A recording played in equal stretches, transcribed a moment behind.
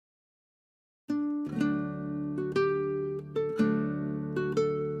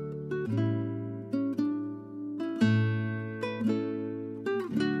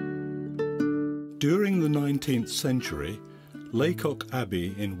19th century, Lacock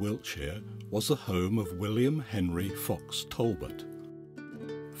Abbey in Wiltshire was the home of William Henry Fox Talbot.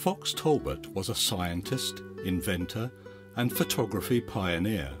 Fox Talbot was a scientist, inventor, and photography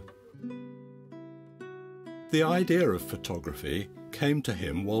pioneer. The idea of photography came to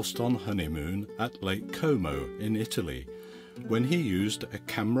him whilst on honeymoon at Lake Como in Italy, when he used a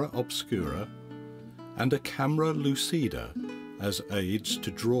camera obscura and a camera lucida as aids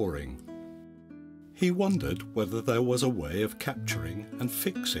to drawing. He wondered whether there was a way of capturing and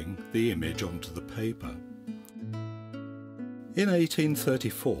fixing the image onto the paper. In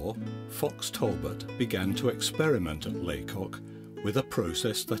 1834, Fox Talbot began to experiment at Lacock with a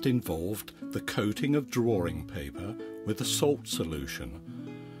process that involved the coating of drawing paper with a salt solution,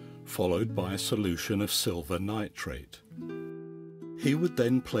 followed by a solution of silver nitrate. He would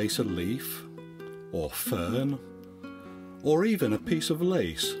then place a leaf, or fern, or even a piece of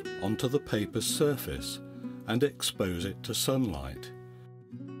lace onto the paper's surface and expose it to sunlight.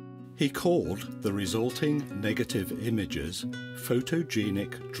 He called the resulting negative images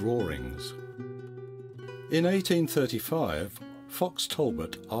photogenic drawings. In 1835, Fox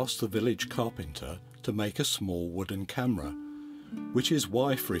Talbot asked the village carpenter to make a small wooden camera, which his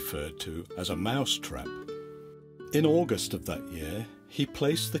wife referred to as a mousetrap. In August of that year, he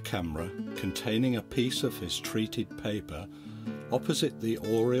placed the camera containing a piece of his treated paper opposite the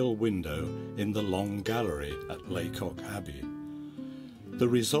oriel window in the long gallery at Lacock Abbey. The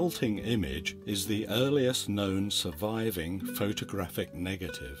resulting image is the earliest known surviving photographic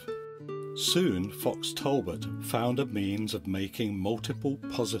negative. Soon Fox Talbot found a means of making multiple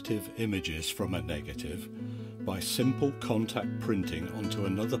positive images from a negative by simple contact printing onto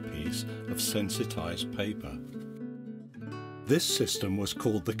another piece of sensitized paper. This system was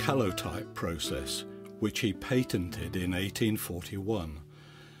called the calotype process, which he patented in 1841,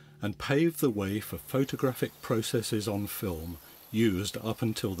 and paved the way for photographic processes on film used up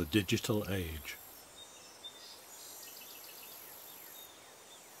until the digital age.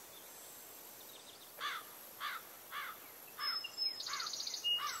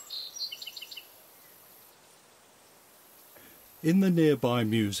 In the nearby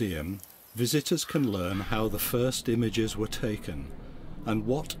museum, visitors can learn how the first images were taken and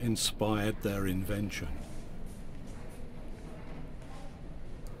what inspired their invention.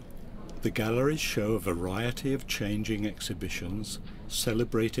 The galleries show a variety of changing exhibitions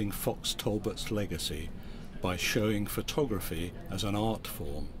celebrating Fox Talbot's legacy by showing photography as an art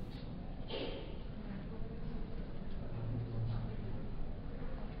form.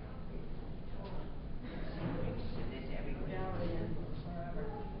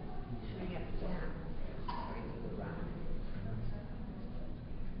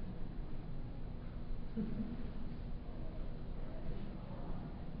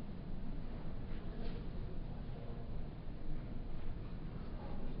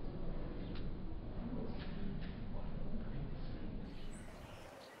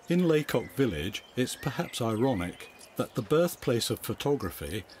 In Lacock village, it's perhaps ironic that the birthplace of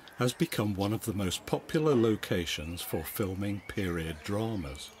photography has become one of the most popular locations for filming period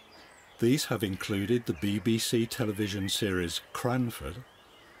dramas. These have included the BBC television series Cranford,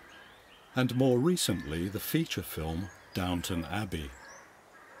 and more recently the feature film Downton Abbey.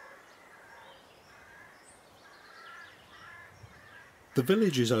 The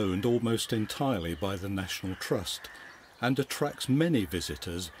village is owned almost entirely by the National Trust and attracts many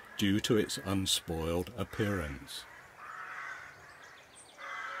visitors due to its unspoiled appearance.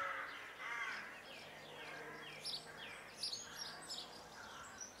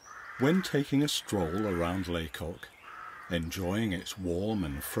 When taking a stroll around Lacock, enjoying its warm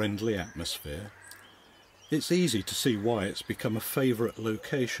and friendly atmosphere, it's easy to see why it's become a favourite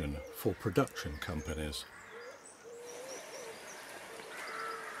location for production companies.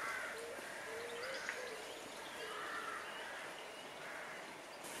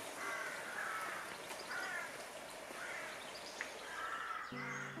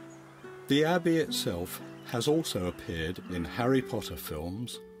 The Abbey itself has also appeared in Harry Potter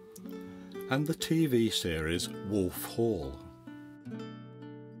films and the TV series Wolf Hall.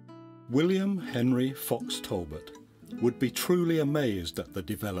 William Henry Fox Talbot would be truly amazed at the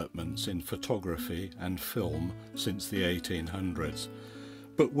developments in photography and film since the 1800s,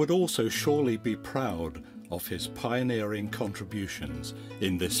 but would also surely be proud of his pioneering contributions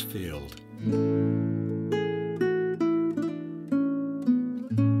in this field.